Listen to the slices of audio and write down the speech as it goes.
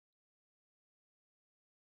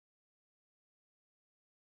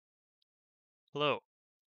Hello,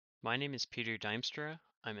 my name is Peter Duimstra.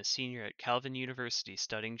 I'm a senior at Calvin University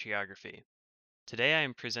studying geography. Today I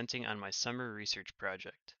am presenting on my summer research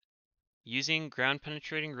project. Using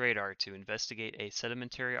ground-penetrating radar to investigate a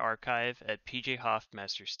sedimentary archive at P.J.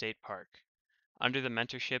 Hoffmaster State Park, under the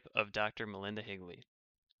mentorship of Dr. Melinda Higley.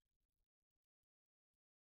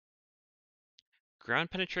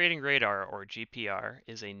 Ground-penetrating radar, or GPR,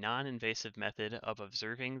 is a non-invasive method of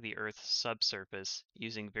observing the Earth's subsurface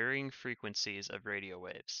using varying frequencies of radio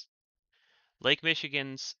waves. Lake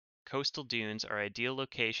Michigan's coastal dunes are ideal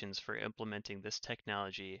locations for implementing this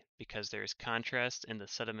technology because there is contrast in the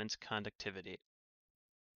sediment's conductivity.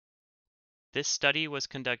 This study was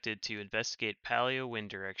conducted to investigate paleo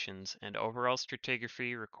wind directions and overall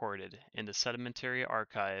stratigraphy recorded in the Sedimentary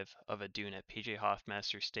archive of a dune at P.J.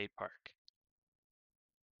 Hoffmaster State Park.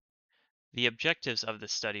 The objectives of the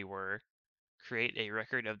study were create a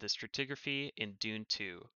record of the stratigraphy in Dune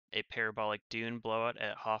 2, a parabolic dune blowout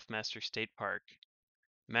at Hoffmaster State Park,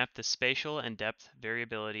 map the spatial and depth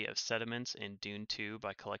variability of sediments in Dune 2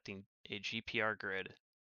 by collecting a GPR grid.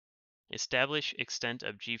 Establish extent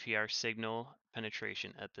of GPR signal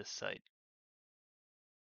penetration at this site.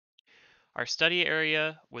 Our study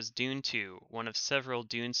area was Dune 2, one of several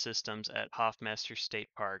dune systems at Hoffmaster State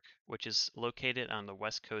Park, which is located on the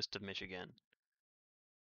west coast of Michigan.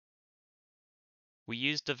 We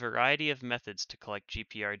used a variety of methods to collect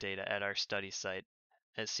GPR data at our study site,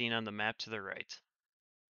 as seen on the map to the right.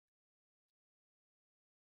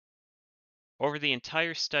 Over the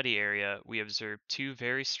entire study area, we observed two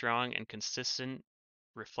very strong and consistent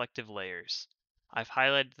reflective layers. I've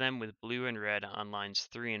highlighted them with blue and red on lines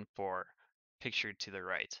 3 and 4, pictured to the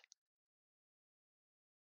right.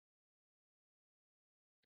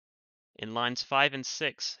 In lines 5 and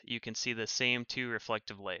 6, you can see the same two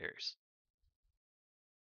reflective layers.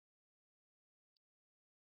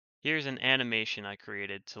 Here's an animation I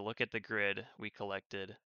created to look at the grid we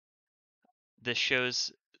collected. This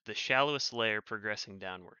shows the shallowest layer progressing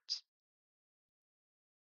downwards.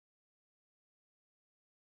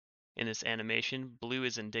 In this animation, blue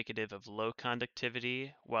is indicative of low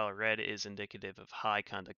conductivity, while red is indicative of high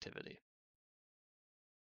conductivity.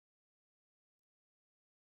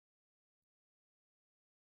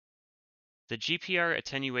 The GPR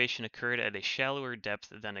attenuation occurred at a shallower depth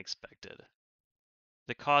than expected.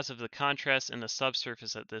 The cause of the contrast in the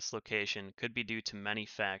subsurface at this location could be due to many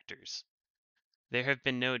factors. There have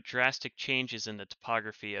been no drastic changes in the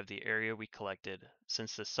topography of the area we collected,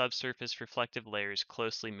 since the subsurface reflective layers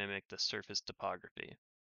closely mimic the surface topography.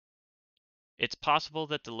 It's possible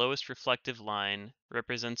that the lowest reflective line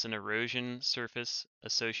represents an erosion surface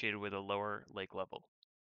associated with a lower lake level.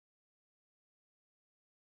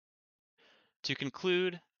 To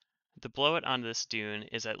conclude, the blowout on this dune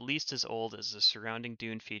is at least as old as the surrounding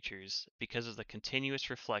dune features because of the continuous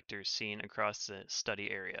reflectors seen across the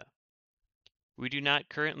study area. We do not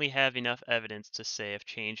currently have enough evidence to say if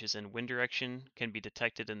changes in wind direction can be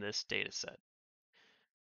detected in this dataset.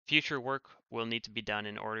 Future work will need to be done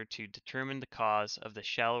in order to determine the cause of the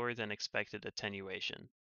shallower than expected attenuation.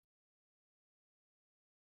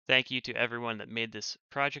 Thank you to everyone that made this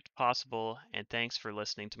project possible, and thanks for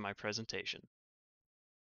listening to my presentation.